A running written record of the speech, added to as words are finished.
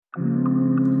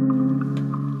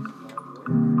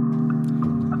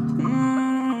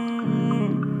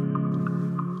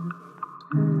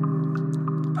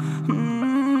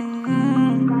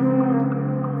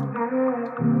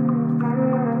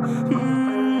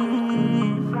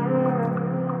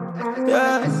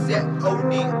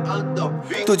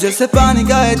तुझे से पानी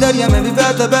का है दरिया में भी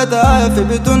बहता बहता आया, फिर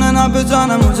भी तूने ना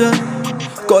पहचाना मुझे।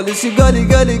 कॉलेज की गली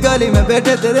गली गली में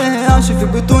बैठे तेरे हैं आशिक, फिर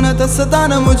भी तूने तो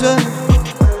सताना मुझे।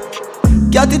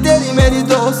 क्या थी तेरी मेरी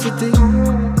दोस्ती,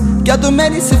 क्या तू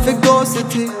मेरी सिर्फ एक दोस्त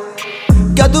थी?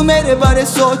 क्या तू मेरे बारे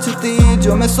सोचती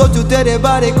जो मैं सोचूं तेरे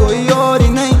बारे? कोई और ही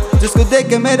नहीं जिसको देख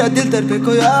के मेरा दिल तर पे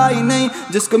कोई आई नहीं,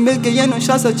 जिसको मिल के ये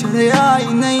नशा सा चढ़े आई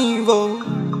नहीं। वो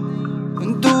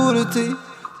दूर थी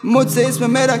मुझसे, इसमें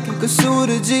मेरा क्या कसूर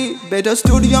जी? बेटा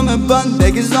स्टूडियो में बंद,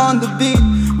 bag is on the beat.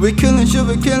 We killing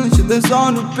shit that's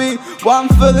on repeat. Why I'm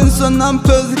feeling so numb,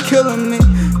 pills are killing me.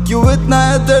 क्यों इतना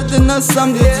है दर्द न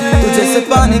समझे जी? तुझे से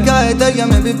पानी का है दरिया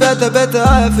में भी बहता बहता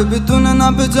आया, फिर भी तूने ना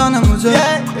पहचाना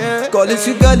मुझे। कॉलेज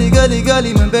की गली गली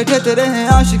गली में बैठे तेरे हैं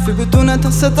आशिक, फिर भी तूने था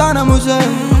सताना मुझे।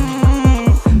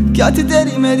 क्या थी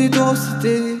तेरी मेरी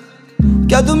दोस्ती,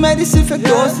 क्या तू मेरी सिर्फ एक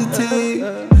दोस्त थी?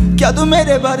 क्या तू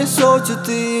मेरे बारे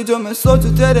सोचती जो मैं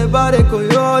सोचूं तेरे बारे? कोई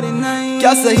और ही नहीं।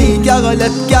 क्या सही क्या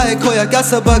गलत, क्या है खोया क्या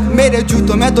सबक? मेरे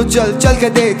जूतों में तो चल चल के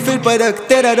देख फिर परख,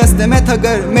 तेरा रास्ते में था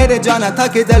घर, मेरे जाना था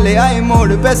किधर ले आए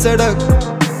मोड़ पे सड़क।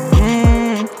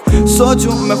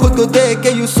 सोचूं मैं खुद को देख के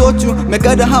यूं सोचूं, मैं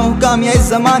कर रहा हूँ काम या इस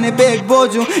जमाने पे एक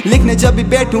बोझ हूँ। लिखने जब भी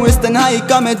बैठूं इस तन्हाई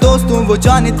का मैं दोस्त हूँ, वो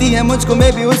जानती है मुझको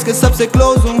मैं भी उसके सबसे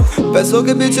क्लोज हूँ। पैसों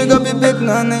के पीछे कभी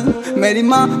बिकना नहीं, मेरी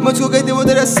माँ मुझको कहती वो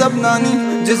तेरा सपना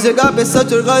नहीं, जिस जगह पे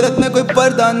सच और गलत में कोई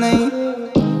पर्दा नहीं।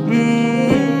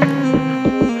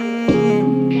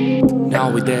 Now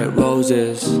we dead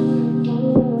roses,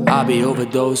 I'll be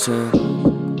overdosing,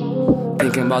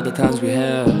 thinking about the times we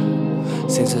had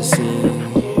since I seen.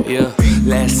 Yeah,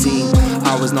 last scene,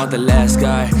 I was not the last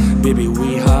guy. Baby,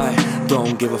 we high,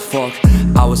 don't give a fuck.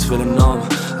 I was feeling numb,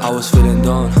 I was feeling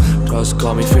done. Just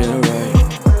got me feeling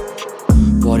right.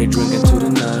 Body drinking to the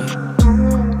night.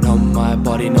 Numb my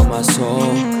body, numb my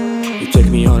soul. You take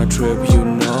me on a trip, you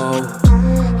know.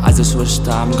 I just wish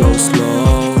time goes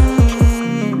slow.